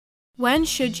When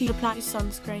should you apply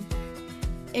sunscreen?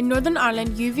 In Northern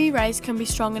Ireland, UV rays can be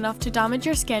strong enough to damage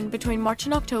your skin between March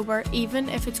and October, even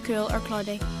if it's cool or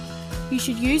cloudy. You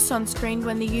should use sunscreen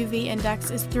when the UV index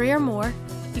is 3 or more.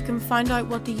 You can find out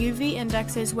what the UV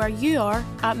index is where you are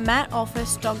at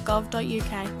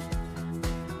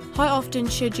metoffice.gov.uk. How often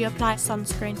should you apply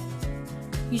sunscreen?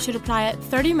 You should apply it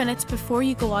 30 minutes before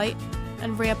you go out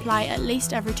and reapply at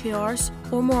least every 2 hours,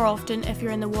 or more often if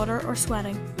you're in the water or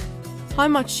sweating. How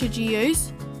much should you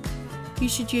use? You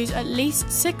should use at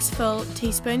least 6 full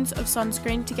teaspoons of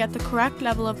sunscreen to get the correct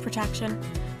level of protection.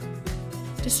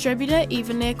 Distribute it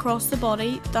evenly across the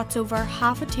body, that's over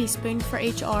half a teaspoon for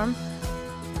each arm,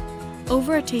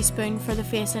 over a teaspoon for the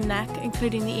face and neck,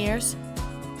 including the ears,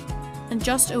 and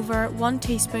just over 1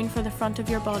 teaspoon for the front of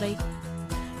your body,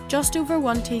 just over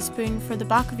 1 teaspoon for the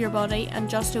back of your body, and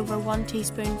just over 1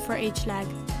 teaspoon for each leg.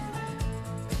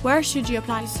 Where should you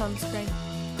apply sunscreen?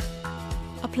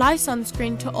 Apply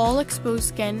sunscreen to all exposed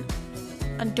skin,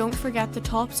 and don't forget the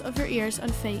tops of your ears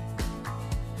and feet.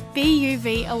 Be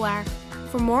UV aware.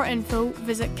 For more info,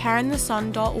 visit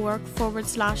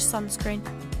careinthesun.org/sunscreen.